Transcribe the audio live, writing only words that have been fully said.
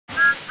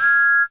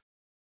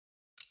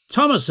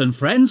Thomas and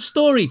Friends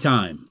Story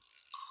Time.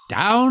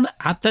 Down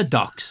at the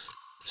Docks,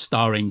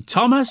 starring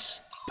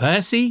Thomas,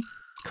 Percy,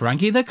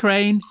 Cranky the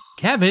Crane,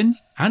 Kevin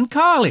and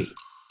Carly.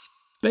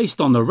 Based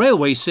on the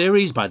railway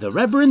series by the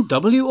Reverend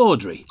W.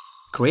 Awdry.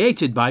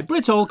 Created by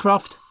Britt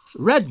Allcroft.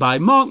 Read by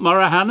Mark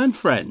Morahan and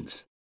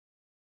friends.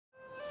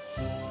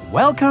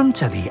 Welcome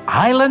to the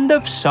island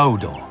of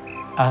Sodor,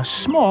 a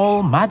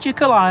small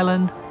magical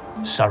island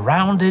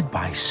surrounded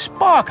by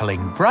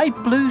sparkling bright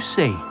blue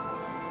sea.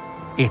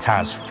 It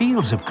has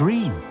fields of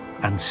green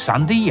and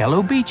sandy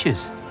yellow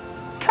beaches,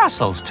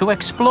 castles to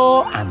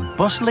explore and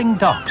bustling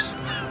docks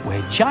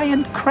where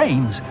giant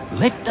cranes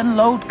lift and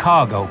load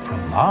cargo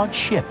from large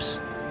ships.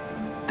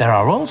 There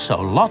are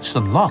also lots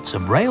and lots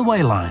of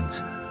railway lines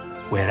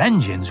where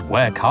engines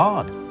work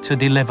hard to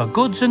deliver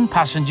goods and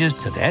passengers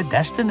to their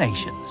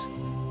destinations.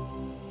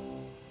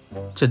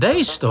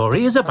 Today's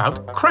story is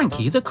about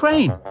Cranky the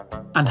Crane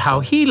and how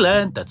he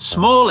learned that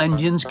small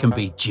engines can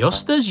be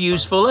just as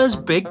useful as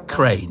big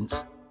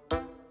cranes.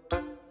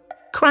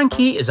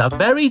 Cranky is a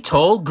very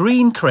tall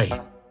green crane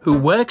who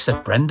works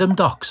at Brendam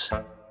Docks.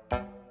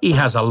 He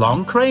has a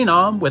long crane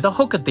arm with a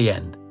hook at the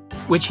end,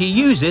 which he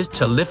uses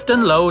to lift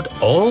and load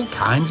all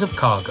kinds of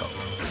cargo.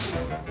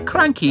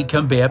 Cranky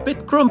can be a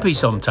bit grumpy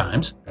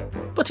sometimes,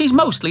 but he's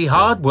mostly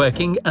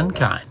hard-working and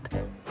kind.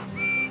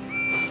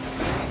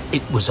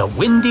 It was a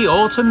windy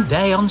autumn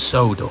day on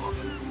Sodor.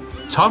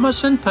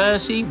 Thomas and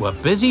Percy were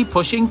busy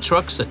pushing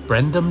trucks at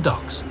Brendam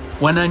Docks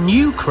when a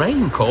new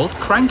crane called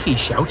Cranky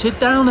shouted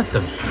down at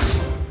them.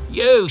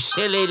 "You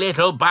silly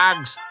little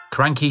bags,"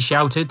 Cranky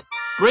shouted.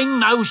 "Bring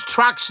those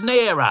trucks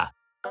nearer."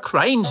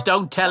 "Cranes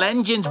don't tell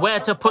engines where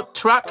to put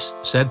trucks,"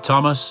 said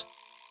Thomas.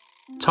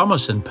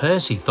 Thomas and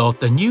Percy thought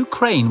the new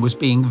crane was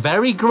being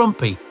very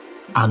grumpy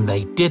and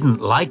they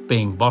didn't like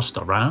being bossed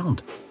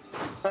around.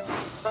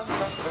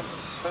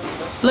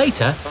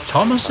 Later,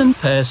 Thomas and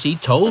Percy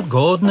told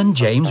Gordon and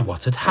James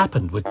what had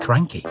happened with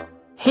Cranky.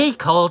 "He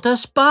called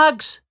us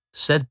bugs,"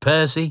 said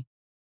Percy.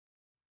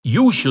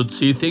 "You should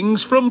see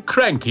things from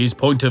Cranky's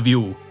point of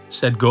view,"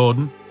 said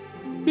Gordon.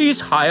 "He's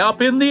high up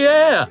in the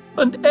air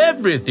and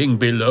everything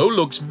below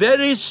looks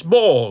very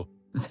small."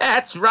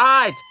 "That's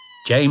right,"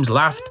 James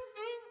laughed.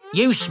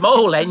 "You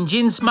small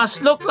engines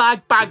must look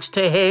like bugs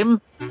to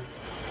him."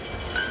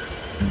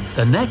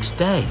 The next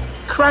day,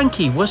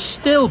 Cranky was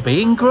still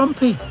being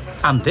grumpy,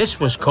 and this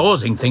was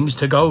causing things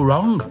to go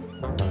wrong.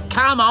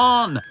 "Come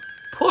on,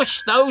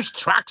 push those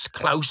trucks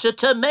closer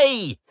to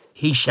me,"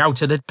 he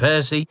shouted at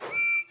Percy.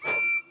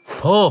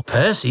 Poor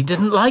Percy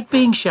didn't like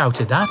being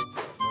shouted at.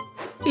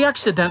 He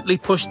accidentally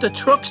pushed the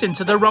trucks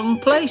into the wrong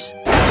place,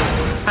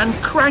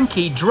 and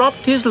Cranky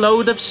dropped his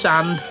load of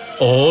sand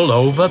all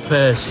over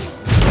Percy.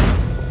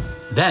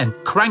 Then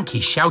Cranky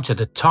shouted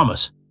at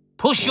Thomas,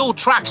 "Push your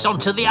trucks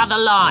onto the other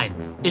line.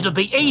 It'll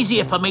be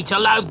easier for me to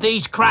load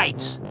these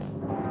crates."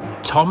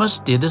 Thomas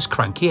did as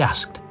Cranky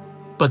asked,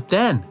 but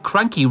then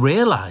Cranky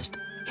realised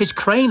his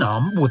crane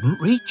arm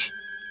wouldn't reach,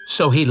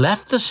 so he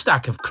left the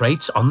stack of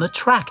crates on the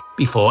track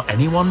before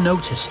anyone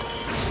noticed.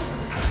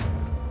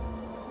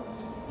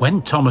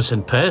 When Thomas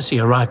and Percy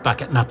arrived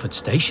back at Knapford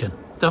Station,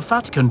 the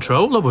Fat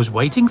Controller was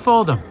waiting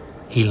for them.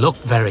 He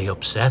looked very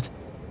upset.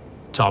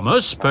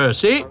 "Thomas,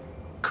 Percy,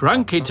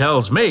 Cranky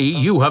tells me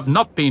you have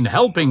not been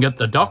helping at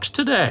the docks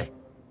today."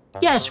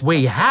 "Yes,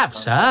 we have,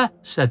 sir,"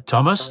 said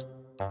Thomas.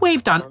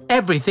 "We've done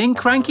everything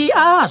Cranky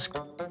asked."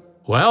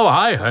 "Well,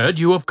 I heard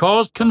you have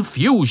caused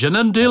confusion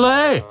and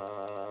delay."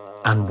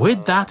 And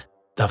with that,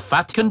 the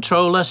Fat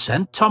Controller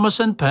sent Thomas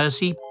and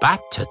Percy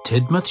back to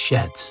Tidmouth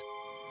Sheds.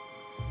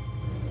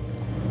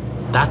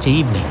 That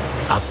evening,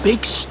 a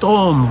big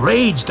storm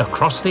raged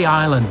across the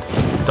island.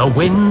 The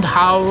wind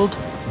howled,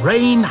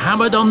 rain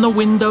hammered on the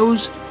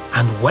windows,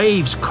 and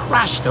waves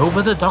crashed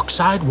over the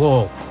dockside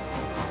wall.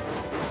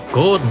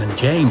 Gordon and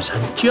James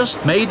had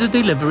just made a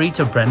delivery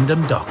to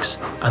Brendam Docks,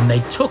 and they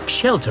took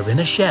shelter in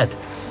a shed.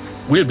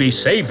 "We'll be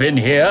safe in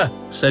here,"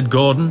 said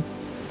Gordon.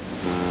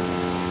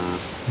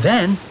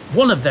 Then,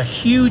 one of the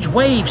huge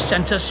waves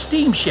sent a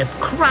steamship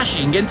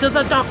crashing into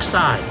the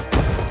dockside.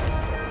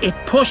 It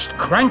pushed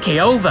Cranky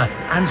over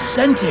and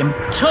sent him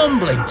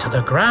tumbling to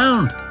the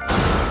ground.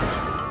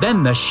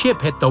 Then the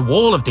ship hit the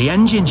wall of the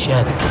engine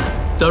shed.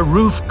 The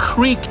roof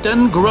creaked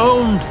and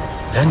groaned,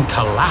 then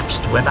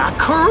collapsed with a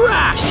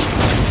crash.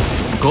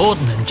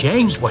 Gordon and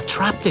James were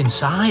trapped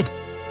inside.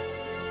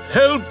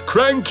 "Help,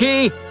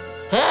 Cranky!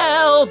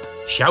 Help!"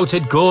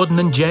 shouted Gordon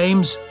and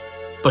James.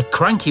 But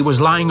Cranky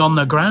was lying on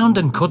the ground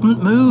and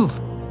couldn't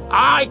move.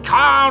 "I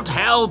can't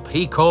help,"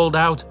 he called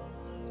out.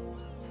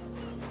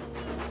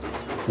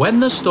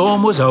 When the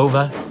storm was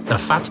over, the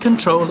Fat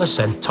Controller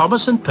sent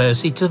Thomas and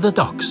Percy to the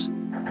docks,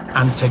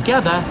 and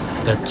together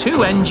the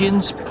two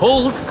engines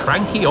pulled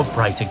Cranky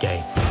upright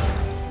again.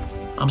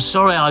 "I'm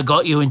sorry I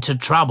got you into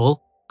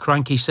trouble,"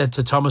 Cranky said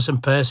to Thomas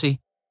and Percy.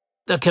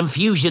 "The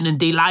confusion and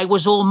delay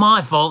was all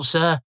my fault,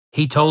 sir,"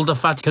 he told the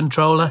Fat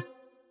Controller.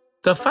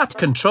 The Fat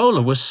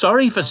Controller was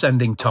sorry for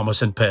sending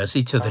Thomas and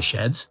Percy to the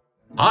sheds.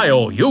 "I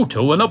owe you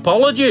two an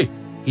apology,"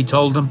 he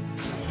told them.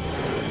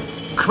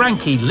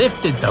 Cranky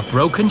lifted the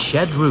broken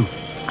shed roof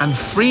and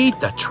freed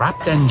the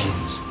trapped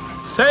engines.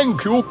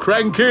 "Thank you,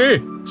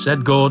 Cranky,"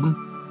 said Gordon.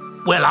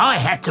 "Well, I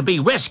had to be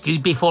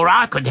rescued before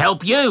I could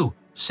help you,"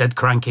 said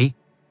Cranky.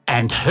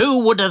 "And who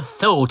would have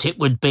thought it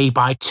would be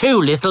by two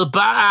little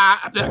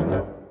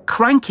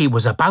Cranky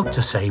was about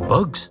to say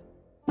bugs,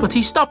 but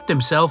he stopped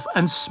himself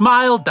and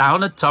smiled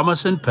down at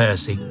Thomas and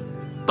Percy.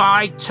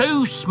 "By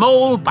two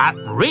small but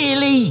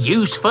really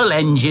useful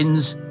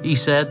engines," he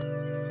said.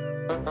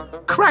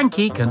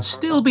 Cranky can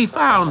still be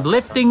found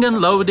lifting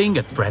and loading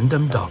at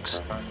Brendam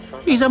Docks.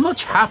 He's a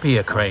much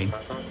happier crane,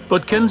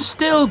 but can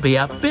still be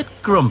a bit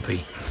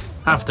grumpy.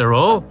 After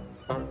all,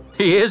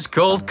 he is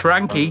called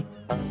Cranky.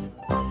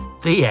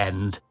 The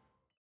end.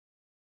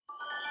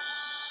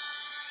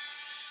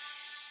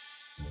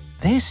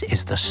 This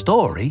is the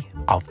story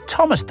of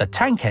Thomas the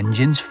Tank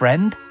Engine's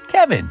friend,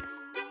 Kevin.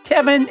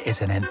 Kevin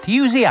is an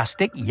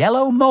enthusiastic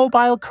yellow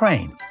mobile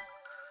crane.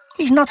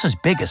 He's not as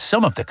big as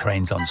some of the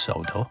cranes on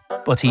Sodor,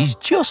 but he's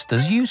just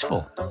as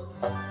useful.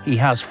 He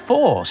has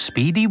 4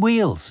 speedy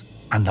wheels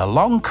and a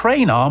long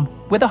crane arm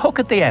with a hook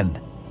at the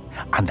end,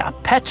 and a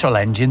petrol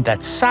engine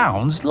that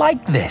sounds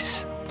like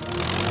this.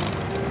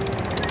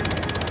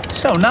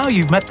 So now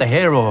you've met the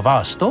hero of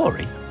our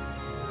story,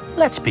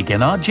 let's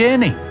begin our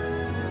journey.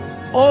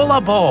 All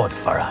aboard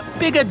for a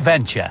big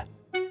adventure.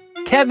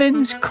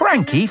 Kevin's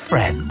cranky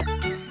friend.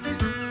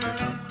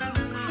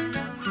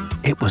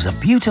 It was a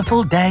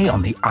beautiful day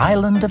on the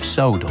island of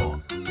Sodor,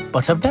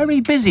 but a very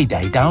busy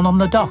day down on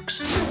the docks.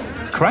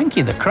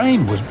 Cranky the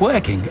crane was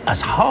working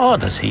as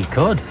hard as he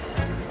could,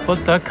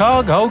 but the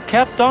cargo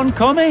kept on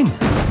coming.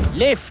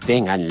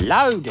 Lifting and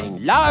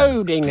loading,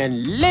 loading and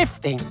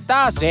lifting.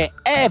 Does it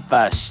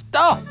ever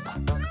stop?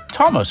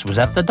 Thomas was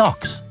at the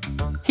docks.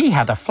 He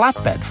had a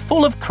flatbed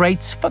full of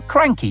crates for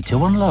Cranky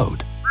to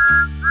unload.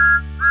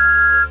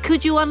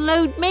 Could you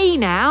unload me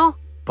now?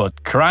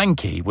 But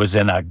Cranky was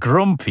in a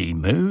grumpy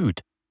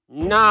mood.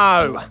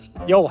 No,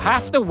 you'll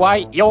have to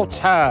wait your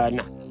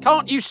turn.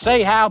 Can't you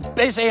see how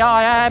busy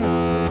I am?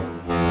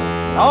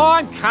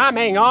 I'm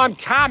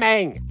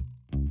coming.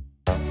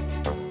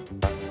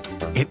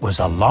 It was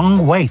a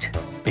long wait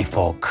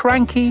before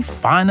Cranky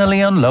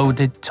finally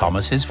unloaded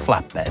Thomas's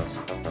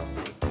flatbeds.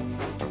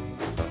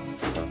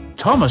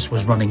 Thomas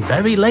was running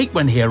very late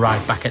when he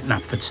arrived back at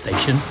Knapford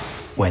Station,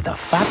 where the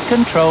Fat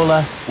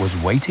Controller was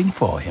waiting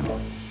for him.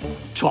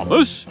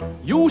 Thomas,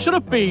 you should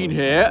have been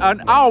here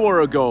an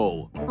hour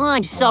ago.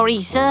 I'm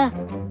sorry, sir,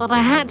 but I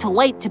had to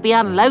wait to be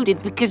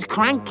unloaded because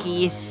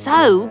Cranky is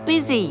so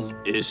busy.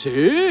 Is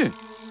he?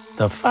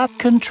 The Fat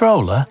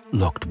Controller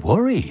looked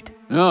worried.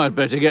 I'd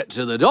better get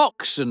to the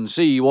docks and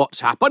see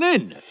what's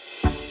happening.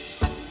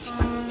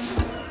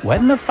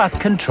 When the Fat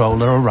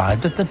Controller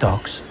arrived at the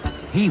docks,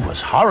 he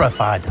was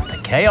horrified at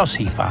the chaos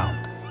he found.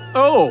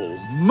 Oh,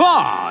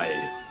 my!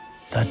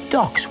 The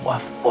docks were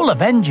full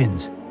of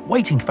engines,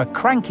 waiting for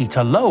Cranky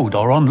to load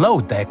or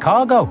unload their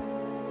cargo.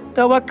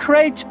 There were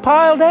crates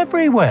piled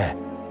everywhere.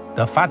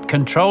 The Fat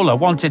Controller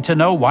wanted to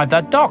know why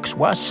the docks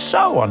were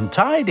so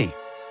untidy.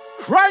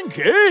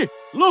 Cranky,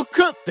 look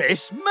at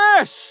this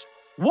mess!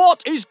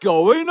 What is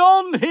going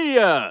on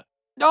here?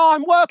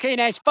 I'm working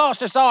as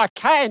fast as I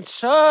can,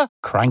 sir.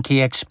 Cranky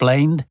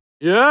explained.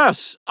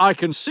 Yes, I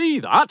can see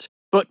that,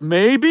 but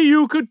maybe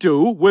you could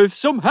do with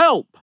some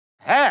help.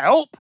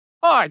 Help?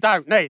 I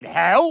don't need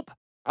help.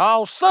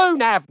 I'll soon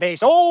have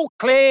this all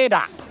cleared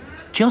up.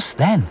 Just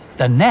then,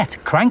 the net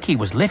Cranky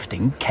was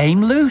lifting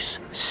came loose,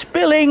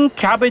 spilling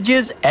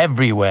cabbages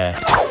everywhere.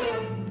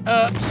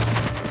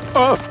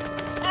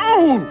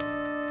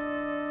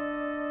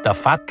 The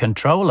Fat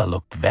Controller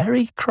looked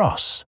very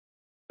cross.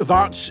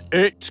 That's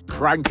it,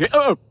 Cranky.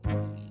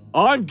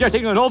 I'm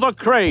getting another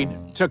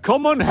crane to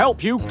come and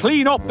help you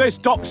clean up this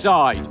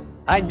dockside.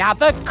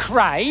 Another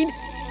crane?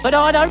 But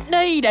I don't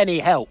need any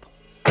help.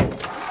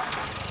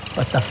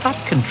 But the Fat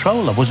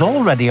Controller was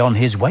already on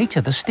his way to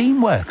the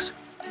steamworks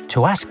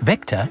to ask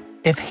Victor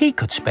if he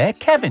could spare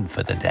Kevin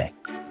for the day.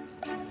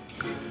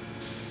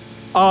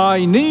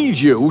 I need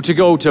you to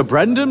go to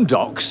Brendam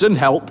Docks and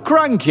help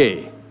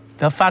Cranky.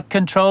 The Fat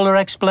Controller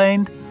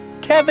explained.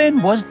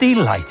 Kevin was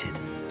delighted.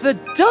 The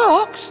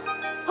docks?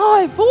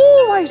 I've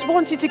always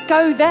wanted to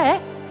go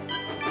there.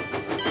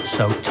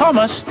 So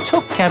Thomas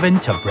took Kevin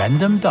to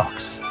Brendam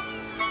Docks.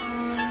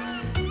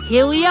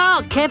 Here we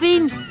are,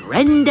 Kevin.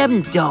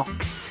 Brendam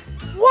Docks.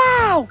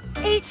 Wow,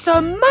 it's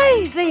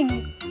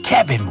amazing.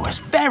 Kevin was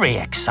very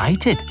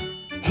excited.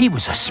 He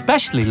was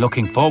especially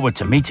looking forward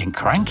to meeting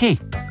Cranky.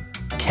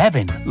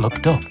 Kevin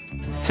looked up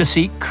to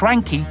see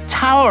Cranky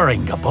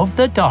towering above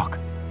the dock.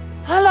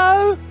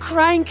 Hello,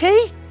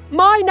 Cranky.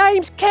 My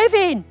name's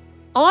Kevin.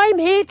 I'm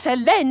here to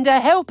lend a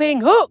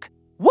helping hook.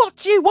 What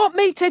do you want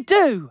me to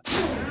do?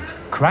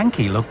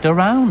 Cranky looked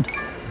around,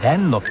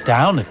 then looked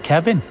down at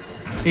Kevin.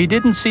 He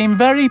didn't seem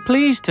very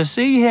pleased to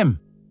see him.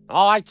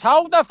 I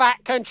told the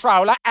Fat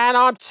Controller, and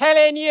I'm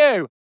telling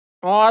you,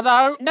 I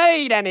don't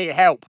need any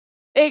help,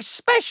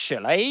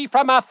 especially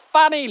from a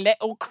funny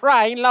little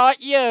crane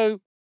like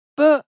you.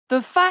 But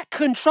the Fat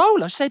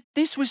Controller said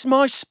this was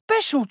my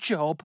special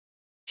job.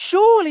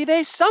 Surely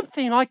there's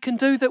something I can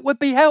do that would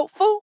be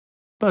helpful.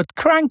 But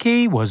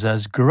Cranky was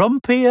as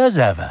grumpy as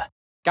ever.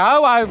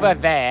 Go over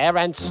there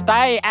and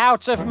stay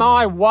out of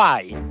my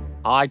way.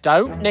 I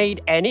don't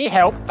need any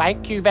help,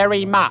 thank you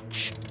very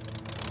much.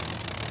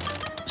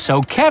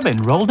 So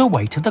Kevin rolled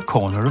away to the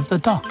corner of the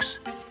docks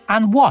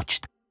and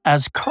watched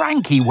as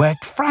Cranky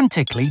worked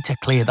frantically to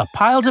clear the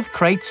piles of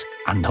crates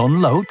and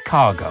unload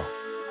cargo.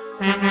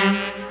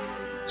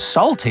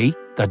 Salty,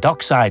 the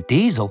dockside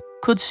diesel,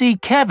 could see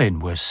Kevin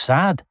was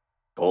sad.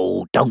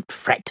 Oh, don't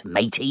fret,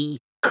 matey.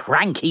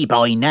 Cranky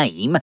by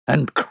name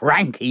and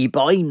cranky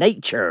by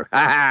nature.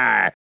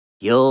 Ha!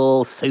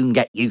 You'll soon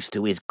get used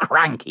to his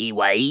cranky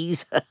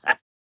ways.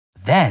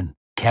 Then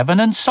Kevin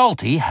and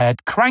Salty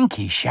heard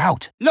Cranky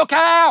shout. Look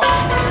out!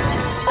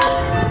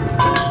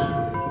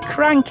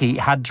 Cranky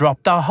had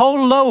dropped a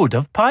whole load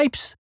of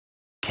pipes.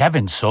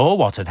 Kevin saw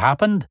what had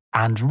happened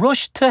and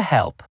rushed to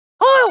help.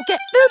 I'll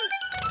get them.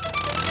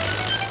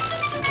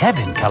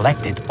 Kevin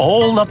collected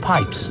all the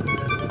pipes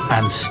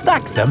and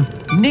stacked them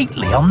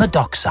neatly on the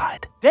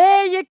dockside.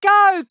 There you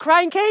go,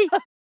 Cranky.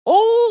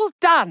 All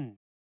done.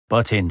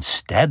 But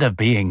instead of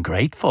being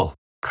grateful,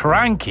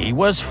 Cranky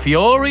was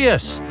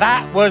furious.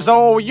 That was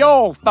all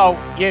your fault,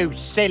 you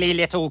silly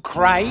little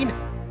crane.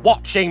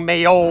 Watching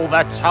me all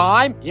the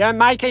time, you're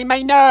making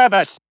me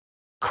nervous.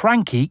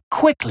 Cranky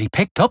quickly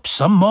picked up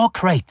some more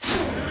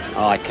crates.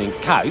 I can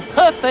cope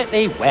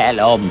perfectly well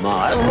on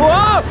my...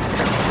 Whoa!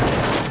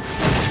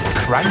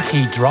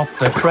 Cranky dropped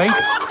the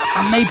crates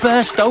and they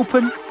burst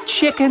open.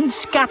 Chickens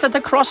scattered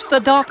across the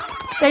dock.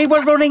 They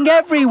were running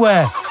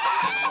everywhere.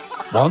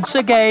 Once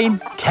again,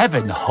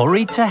 Kevin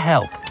hurried to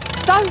help.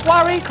 Don't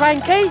worry,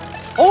 Cranky.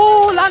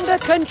 All under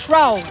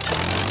control.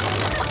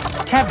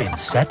 Kevin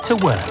set to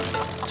work.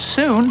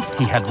 Soon,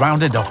 he had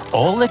rounded up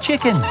all the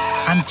chickens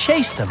and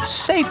chased them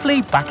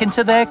safely back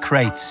into their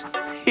crates.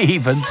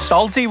 Even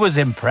Salty was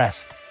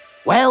impressed.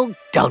 Well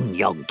done,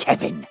 young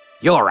Kevin.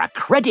 You're a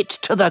credit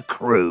to the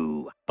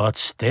crew. But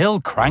still,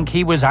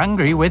 Cranky was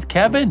angry with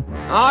Kevin.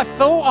 I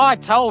thought I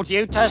told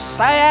you to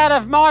stay out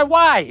of my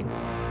way.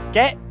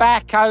 Get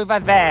back over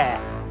there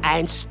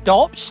and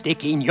stop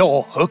sticking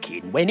your hook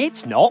in when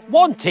it's not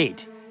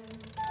wanted.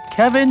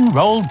 Kevin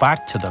rolled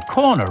back to the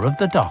corner of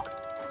the dock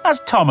as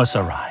Thomas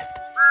arrived.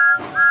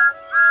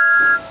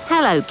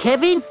 Hello,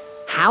 Kevin.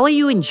 How are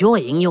you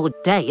enjoying your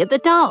day at the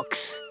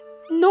docks?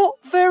 Not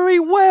very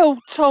well,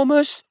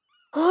 Thomas.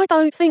 I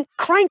don't think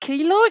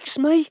Cranky likes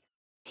me.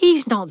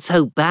 He's not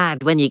so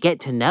bad when you get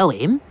to know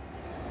him.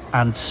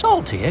 And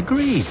Salty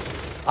agreed.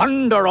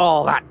 Under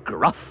all that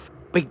gruff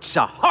beats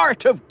a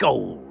heart of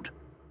gold.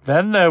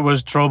 Then there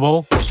was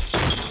trouble.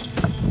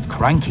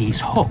 Cranky's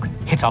hook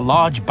hit a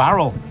large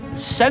barrel,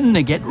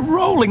 sending it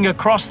rolling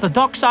across the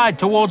dockside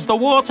towards the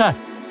water.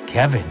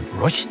 Kevin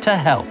rushed to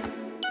help.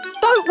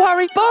 Don't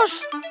worry,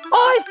 boss.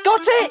 I've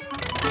got it.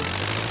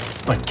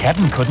 But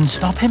Kevin couldn't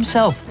stop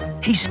himself.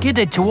 He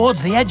skidded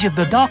towards the edge of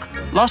the dock,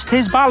 lost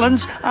his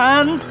balance,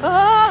 and...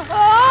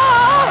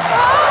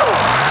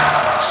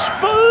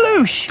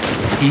 Sploosh!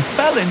 He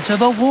fell into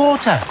the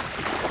water.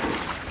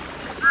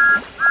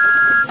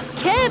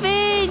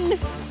 Kevin!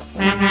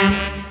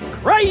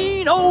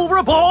 Crane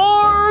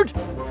overboard!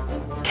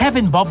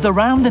 Kevin bobbed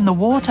around in the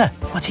water,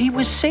 but he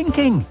was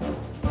sinking.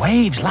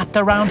 Waves lapped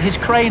around his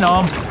crane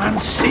arm and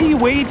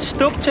seaweed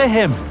stuck to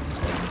him.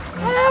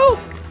 Help!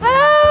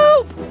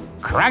 Help!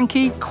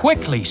 Cranky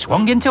quickly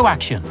swung into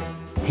action.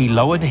 He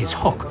lowered his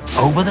hook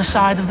over the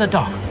side of the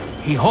dock.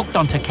 He hooked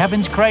onto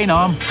Kevin's crane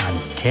arm and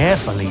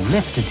carefully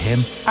lifted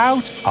him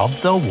out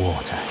of the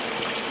water.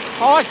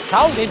 I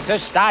told him to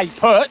stay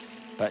put,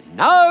 but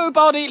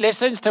nobody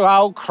listens to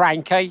old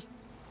Cranky.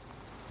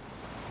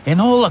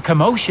 In all the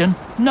commotion,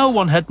 no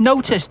one had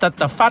noticed that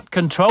the Fat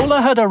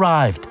Controller had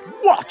arrived.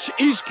 What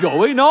is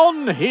going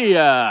on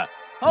here?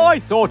 I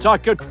thought I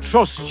could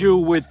trust you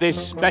with this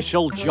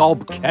special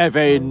job,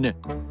 Kevin.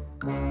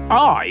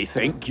 I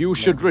think you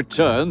should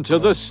return to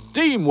the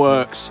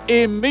Steamworks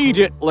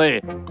immediately.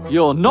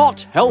 You're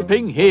not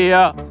helping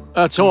here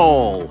at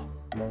all.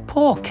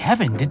 Poor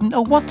Kevin didn't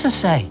know what to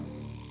say.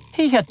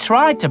 He had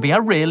tried to be a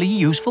really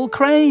useful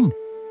crane,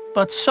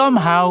 but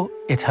somehow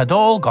it had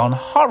all gone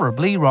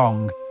horribly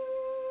wrong.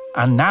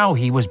 And now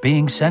he was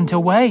being sent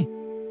away.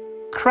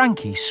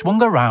 Cranky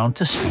swung around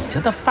to speak to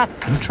the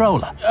Fat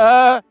Controller.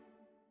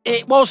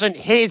 It wasn't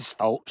his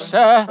fault,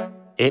 sir.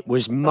 It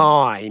was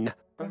mine.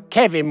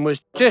 Kevin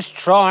was just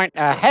trying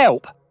to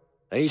help.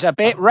 He's a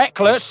bit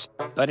reckless,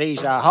 but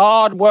he's a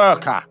hard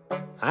worker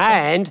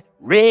and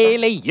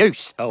really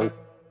useful.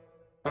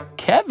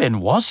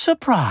 Kevin was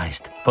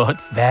surprised, but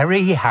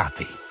very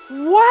happy.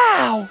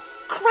 Wow!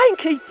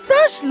 Cranky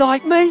does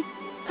like me,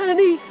 and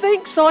he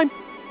thinks I'm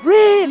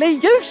really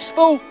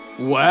useful.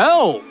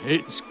 Well,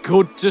 it's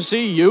good to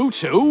see you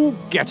two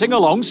getting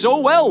along so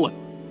well.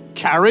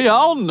 Carry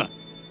on.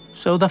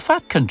 So the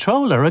Fat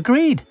Controller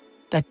agreed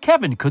that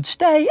Kevin could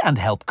stay and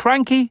help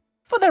Cranky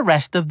for the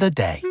rest of the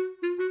day.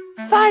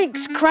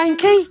 Thanks,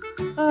 Cranky.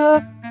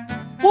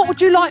 What would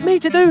you like me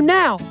to do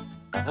now?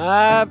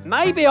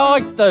 Maybe I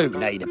do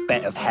need a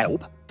bit of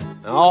help.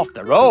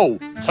 After all,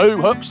 2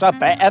 hooks are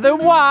better than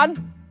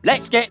 1.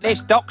 let's get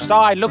this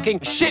dockside looking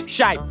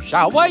shipshape,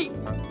 shall we?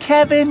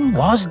 Kevin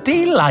was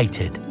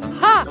delighted.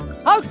 Ha!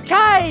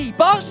 OK,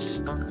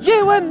 boss.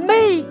 You and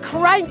me,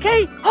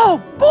 Cranky. Oh,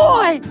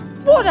 boy!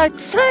 What a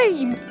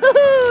team!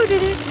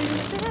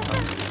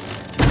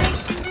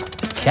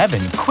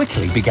 Kevin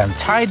quickly began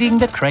tidying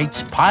the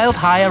crates piled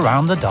high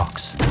around the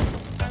docks.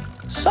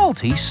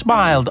 Salty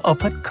smiled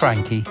up at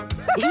Cranky,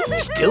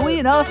 He's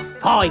doing a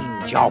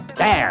fine job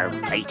there,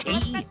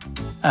 matey.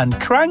 and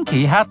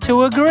Cranky had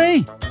to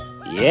agree.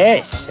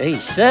 Yes, he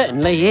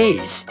certainly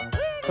is.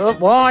 But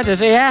why does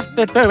he have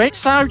to do it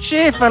so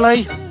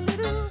cheerfully?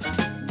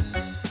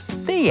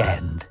 The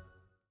end.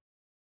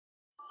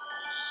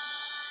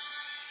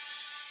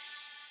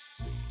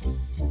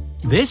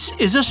 This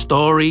is a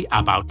story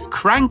about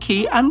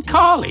Cranky and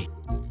Carly.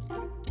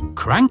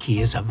 Cranky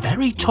is a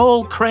very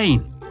tall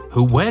crane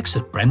who works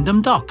at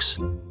Brendam Docks.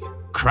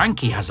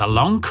 Cranky has a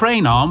long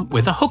crane arm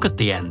with a hook at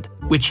the end,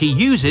 which he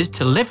uses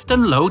to lift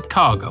and load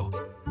cargo.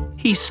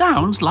 He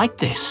sounds like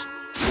this.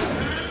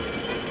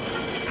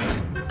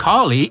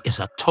 Carly is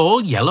a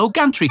tall yellow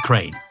gantry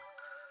crane.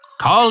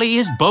 Carly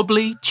is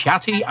bubbly,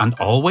 chatty and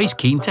always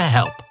keen to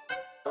help.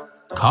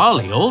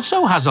 Carly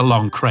also has a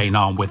long crane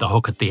arm with a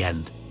hook at the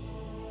end.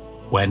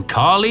 When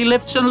Carly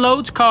lifts and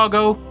loads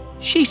cargo,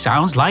 she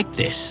sounds like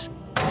this.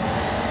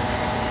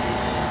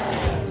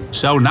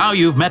 So now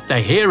you've met the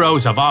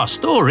heroes of our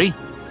story,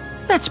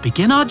 let's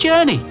begin our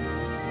journey.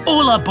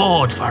 All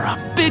aboard for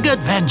a big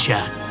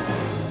adventure.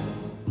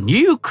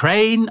 New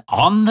crane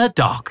on the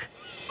dock.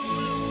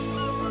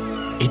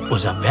 It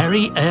was a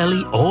very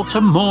early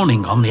autumn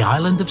morning on the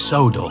island of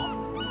Sodor.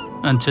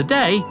 And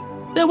today,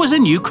 there was a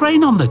new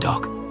crane on the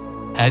dock.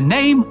 Her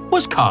name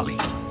was Carly.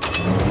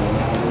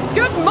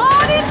 Good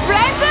morning,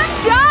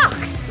 Brendam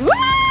Docks!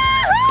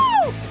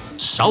 Woo-hoo!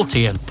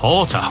 Salty and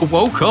Porter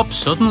woke up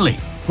suddenly.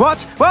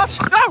 What?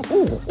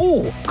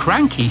 Oh,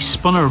 Cranky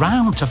spun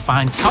around to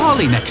find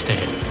Carly next to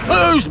him.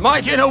 who's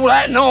making all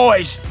that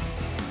noise?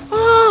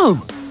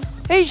 Oh,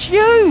 it's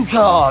you,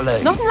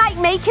 Carly. Nothing like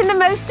making the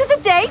most of the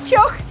day,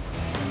 Chuck.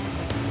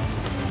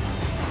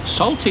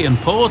 Salty and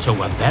Porter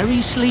were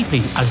very sleepy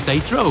as they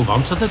drove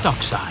onto the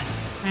dockside.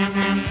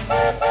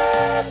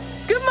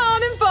 Good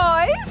morning,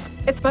 boys.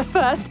 It's my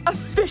first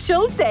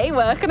official day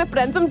working at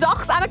Brendam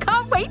Docks and I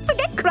can't wait to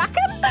get cracking.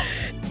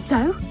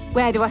 So,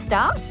 where do I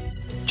start?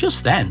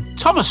 Just then,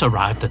 Thomas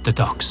arrived at the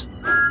docks.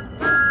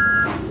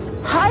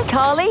 Hi,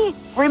 Carly.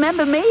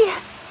 Remember me?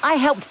 I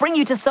helped bring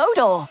you to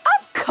Sodor.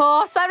 Of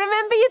course I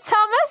remember you,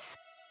 Thomas.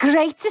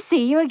 Great to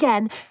see you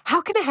again.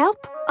 How can I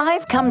help?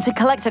 I've come to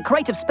collect a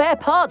crate of spare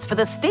parts for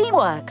the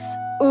steamworks.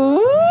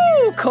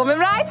 Ooh, coming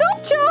right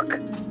up, Chuck.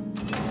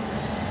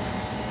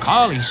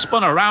 Carly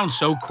spun around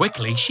so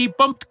quickly she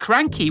bumped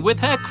Cranky with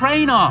her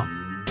crane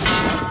arm.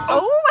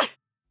 Oh,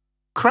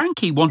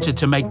 Cranky wanted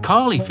to make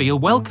Carly feel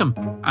welcome,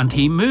 and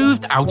he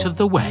moved out of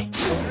the way.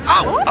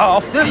 Oh,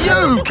 after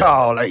you,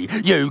 Carly.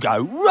 You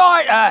go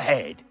right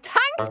ahead.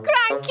 thanks,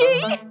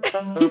 Cranky.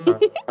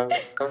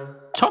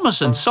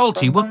 Thomas and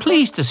Salty were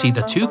pleased to see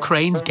the two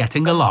cranes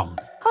getting along.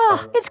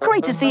 Ah, it's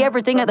great to see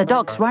everything at the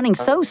docks running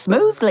so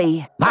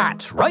smoothly.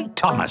 That's right,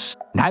 Thomas.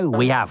 Now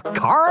we have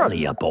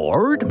Carly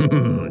aboard.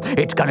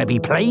 It's going to be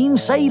plain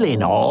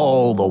sailing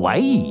all the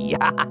way.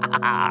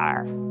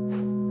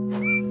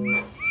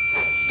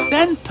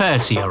 Then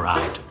Percy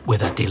arrived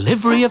with a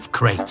delivery of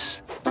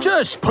crates.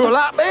 Just pull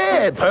up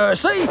here,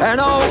 Percy, and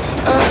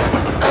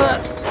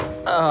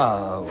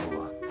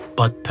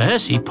But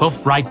Percy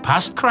puffed right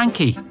past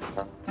Cranky.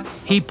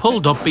 He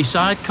pulled up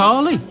beside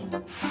Carly.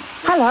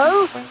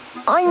 Hello,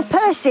 I'm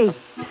Percy.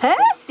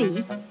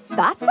 Percy?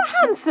 That's a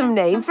handsome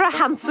name for a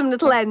handsome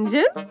little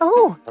engine.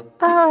 Oh,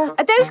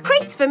 Are those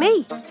crates for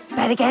me?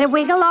 Better get a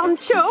wiggle on,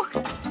 Chuck.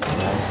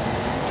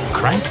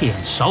 Cranky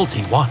and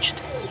Salty watched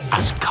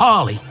as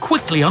Carly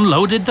quickly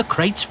unloaded the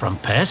crates from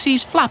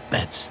Percy's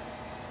flatbeds.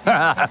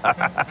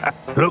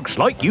 Looks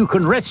like you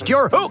can rest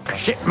your hook,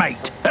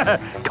 shipmate.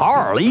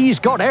 Carly's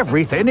got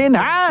everything in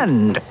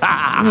hand.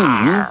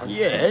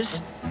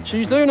 yes,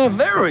 she's doing a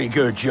very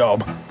good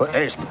job. But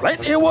there's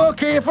plenty of work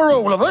here for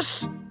all of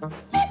us.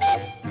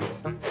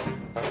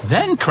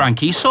 Then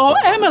Cranky saw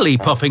Emily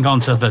puffing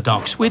onto the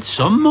docks with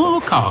some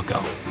more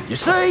cargo. You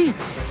see,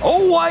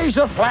 always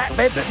a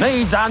flatbed that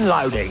needs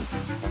unloading.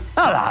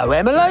 Hello,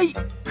 Emily.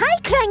 Hi,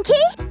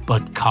 Cranky.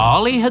 But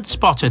Carly had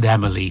spotted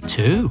Emily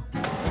too.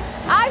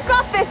 I've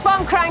got this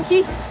one,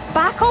 Cranky.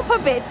 Back up a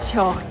bit,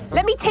 Chuck.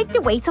 Let me take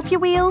the weight off your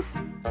wheels.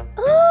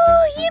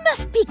 Oh, you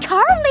must be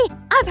Carly.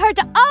 I've heard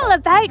all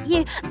about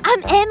you.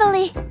 I'm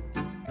Emily.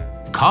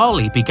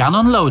 Carly began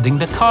unloading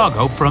the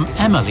cargo from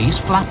Emily's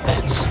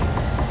flatbeds.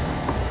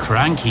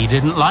 Cranky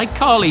didn't like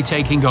Carly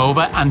taking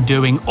over and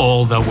doing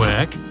all the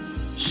work.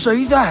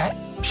 See that?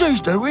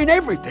 She's doing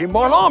everything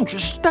while I'm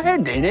just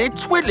standing here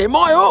twiddling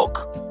my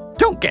hook.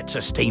 Don't get so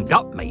steamed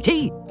up,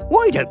 matey.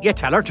 Why don't you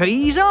tell her to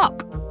ease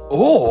up?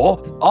 Or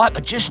I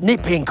could just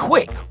nip in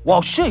quick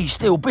while she's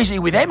still busy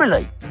with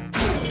Emily.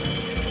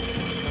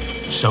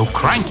 So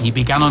Cranky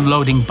began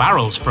unloading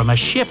barrels from a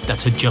ship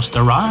that had just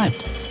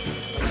arrived.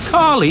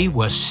 Carly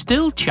was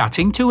still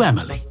chatting to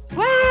Emily.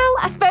 Well,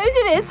 I suppose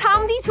it is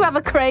handy to have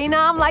a crane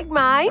arm like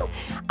mine.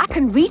 I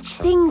can reach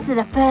things that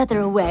are further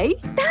away.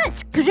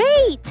 That's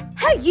great!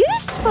 How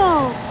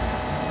useful!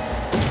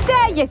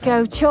 There you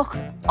go, Chuck.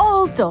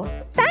 All done.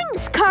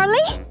 Thanks, Carly.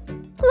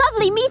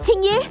 Lovely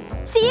meeting you.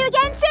 See you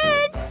again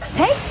soon.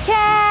 Take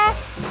care.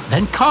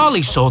 Then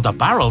Carly saw the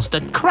barrels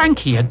that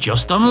Cranky had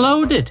just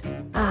unloaded.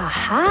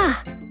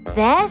 Aha!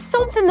 There's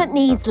something that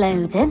needs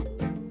loading.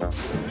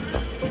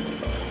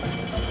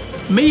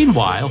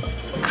 Meanwhile,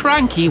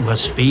 Cranky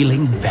was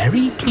feeling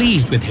very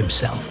pleased with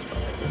himself.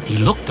 He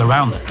looked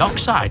around the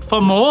dockside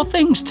for more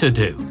things to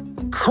do.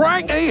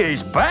 Cranky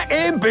is back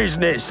in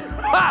business.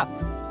 Ha!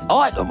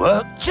 I can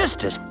work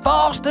just as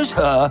fast as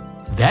her.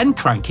 Then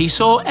Cranky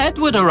saw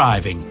Edward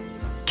arriving,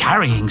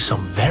 carrying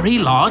some very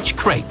large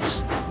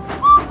crates.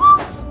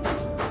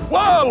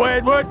 Whoa,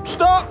 Edward,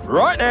 stop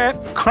right there.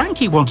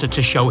 Cranky wanted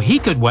to show he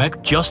could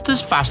work just as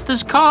fast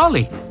as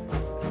Carly.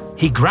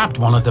 He grabbed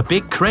one of the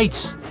big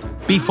crates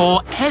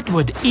before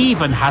Edward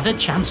even had a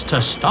chance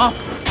to stop.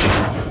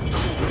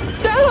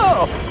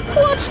 Oh,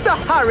 what's the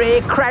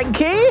hurry,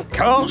 Cranky?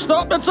 Can't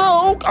stop the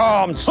talk.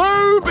 I'm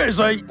too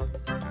busy.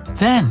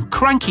 Then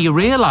Cranky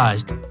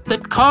realised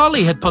that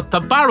Carly had put the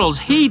barrels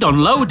he'd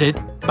unloaded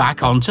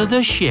back onto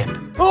the ship.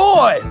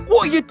 Oi,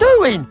 what are you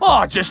doing?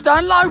 I just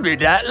unloaded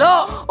that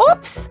lot.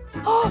 Oops.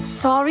 Oh,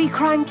 sorry,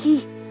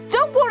 Cranky.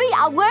 Don't worry,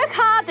 I'll work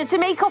harder to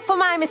make up for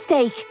my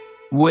mistake.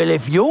 Well,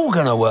 if you're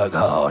going to work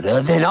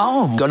harder, then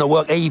I'm going to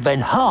work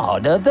even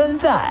harder than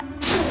that.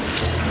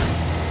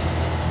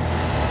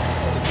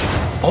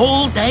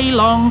 All day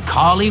long,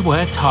 Carly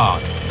worked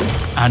hard,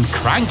 and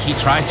Cranky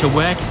tried to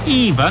work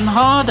even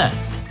harder.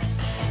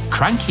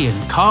 Cranky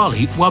and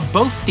Carly were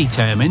both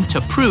determined to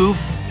prove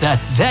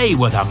that they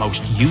were the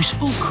most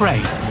useful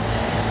crane.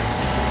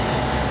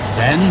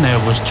 Then there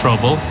was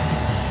trouble.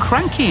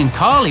 Cranky and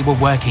Carly were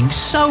working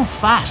so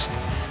fast,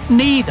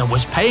 neither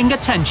was paying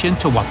attention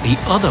to what the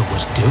other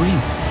was doing.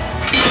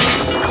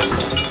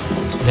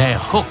 Their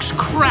hooks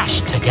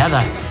crashed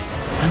together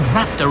and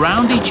wrapped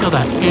around each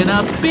other in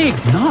a big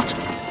knot.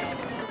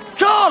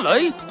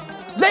 Carly,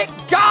 let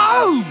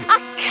go! I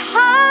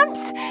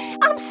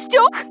can't! I'm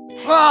stuck!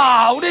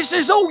 Oh, this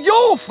is all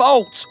your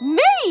fault!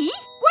 Me?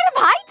 What have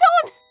I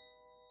done?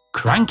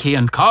 Cranky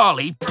and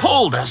Carly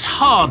pulled as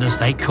hard as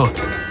they could,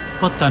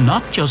 but the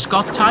knot just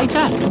got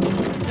tighter.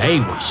 They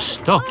were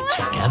stuck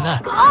together.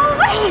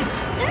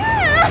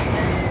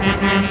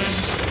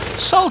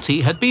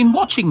 Salty had been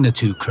watching the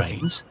two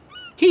cranes.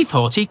 He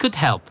thought he could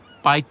help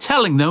by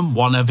telling them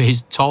one of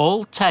his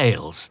tall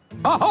tales.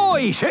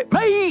 Ahoy,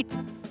 shipmate!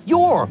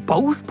 You're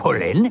both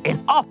pulling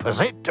in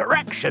opposite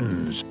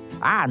directions.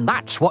 And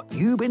that's what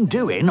you've been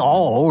doing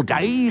all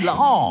day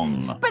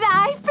long. But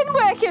I've been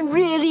working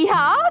really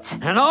hard.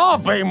 And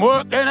I've been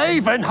working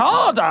even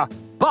harder.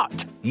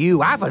 But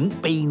you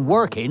haven't been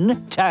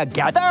working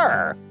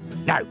together.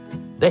 Now,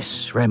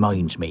 this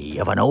reminds me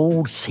of an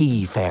old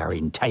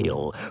seafaring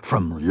tale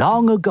from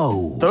long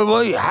ago. Do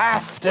we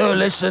have to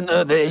listen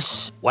to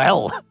this?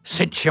 Well,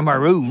 since you're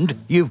marooned,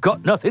 you've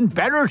got nothing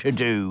better to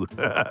do.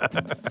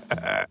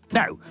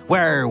 Now,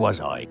 where was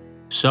I?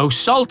 So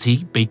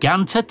Salty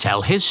began to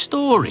tell his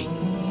story.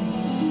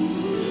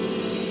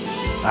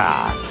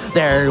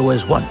 There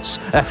was once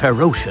a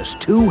ferocious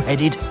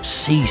two-headed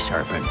sea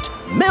serpent.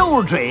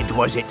 Mildred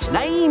was its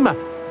name,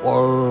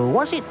 or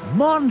was it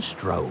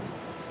Monstro?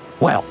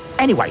 Well,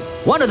 anyway,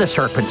 one of the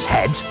serpent's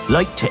heads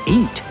liked to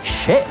eat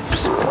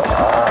ships.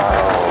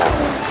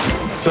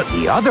 But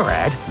the other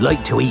head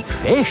liked to eat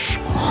fish.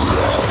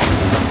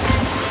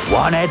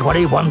 One head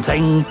wanted one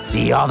thing,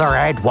 the other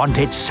head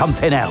wanted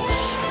something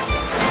else.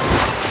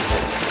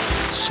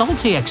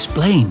 Salty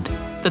explained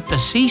that the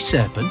sea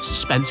serpents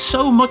spent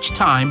so much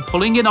time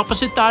pulling in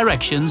opposite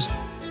directions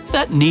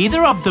that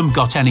neither of them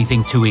got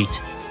anything to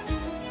eat.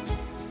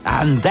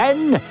 And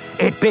then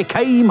it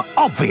became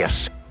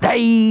obvious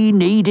they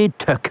needed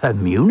to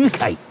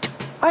communicate.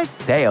 I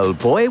say, old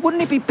boy,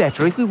 wouldn't it be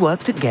better if we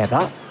worked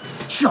together?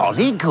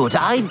 Jolly good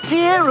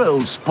idea,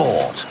 old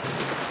sport.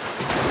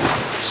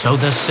 So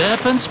the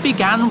serpents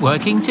began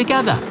working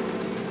together.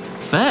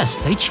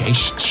 First, they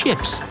chased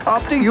ships.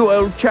 After you,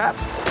 old chap.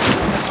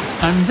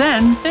 And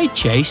then they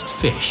chased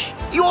fish.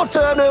 Your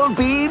turn, old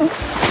bean.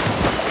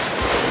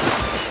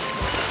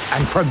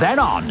 And from then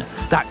on,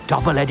 that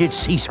double-headed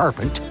sea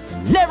serpent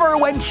never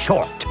went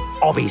short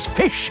of his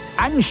fish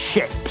and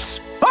ships.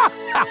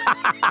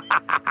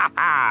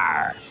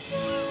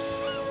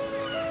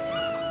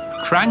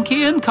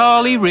 Cranky and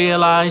Carly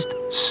realised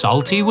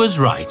Salty was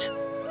right.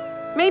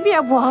 Maybe I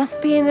was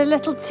being a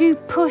little too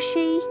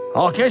pushy.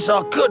 I guess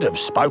I could have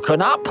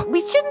spoken up. We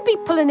shouldn't be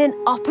pulling in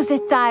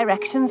opposite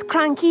directions,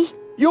 Cranky.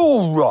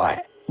 You're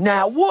right.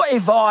 Now, what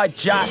if I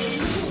just...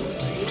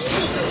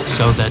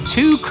 So the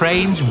two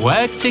cranes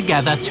worked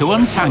together to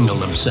untangle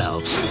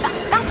themselves.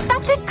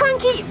 That's it,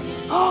 Cranky.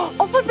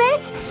 Up a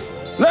bit.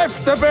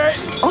 Left a bit.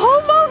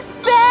 Almost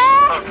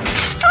there.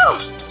 Oh.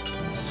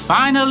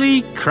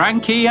 Finally,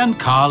 Cranky and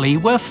Carly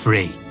were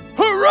free.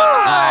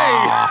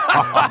 Hooray!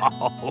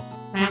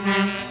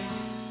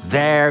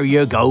 There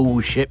you go,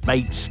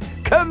 shipmates.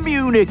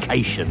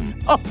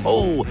 Communication.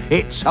 Oh,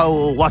 it's a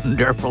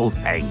wonderful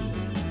thing.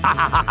 Ha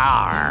ha ha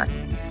ha.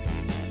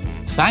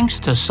 Thanks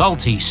to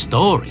Salty's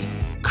story,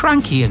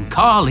 Cranky and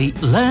Carly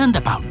learned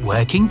about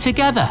working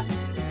together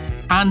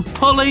and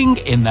pulling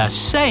in the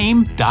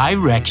same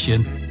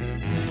direction.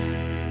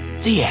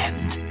 The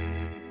end.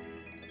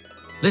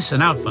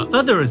 Listen out for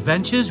other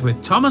adventures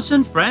with Thomas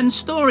and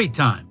Friends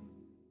Storytime.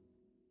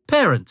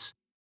 Parents,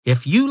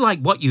 if you like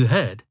what you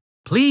heard,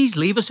 please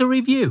leave us a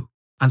review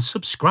and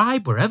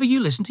subscribe wherever you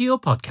listen to your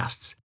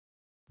podcasts.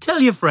 Tell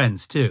your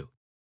friends too.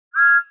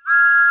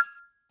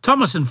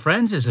 Thomas and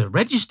Friends is a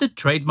registered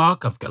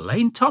trademark of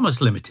Ghislaine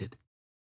Thomas Limited.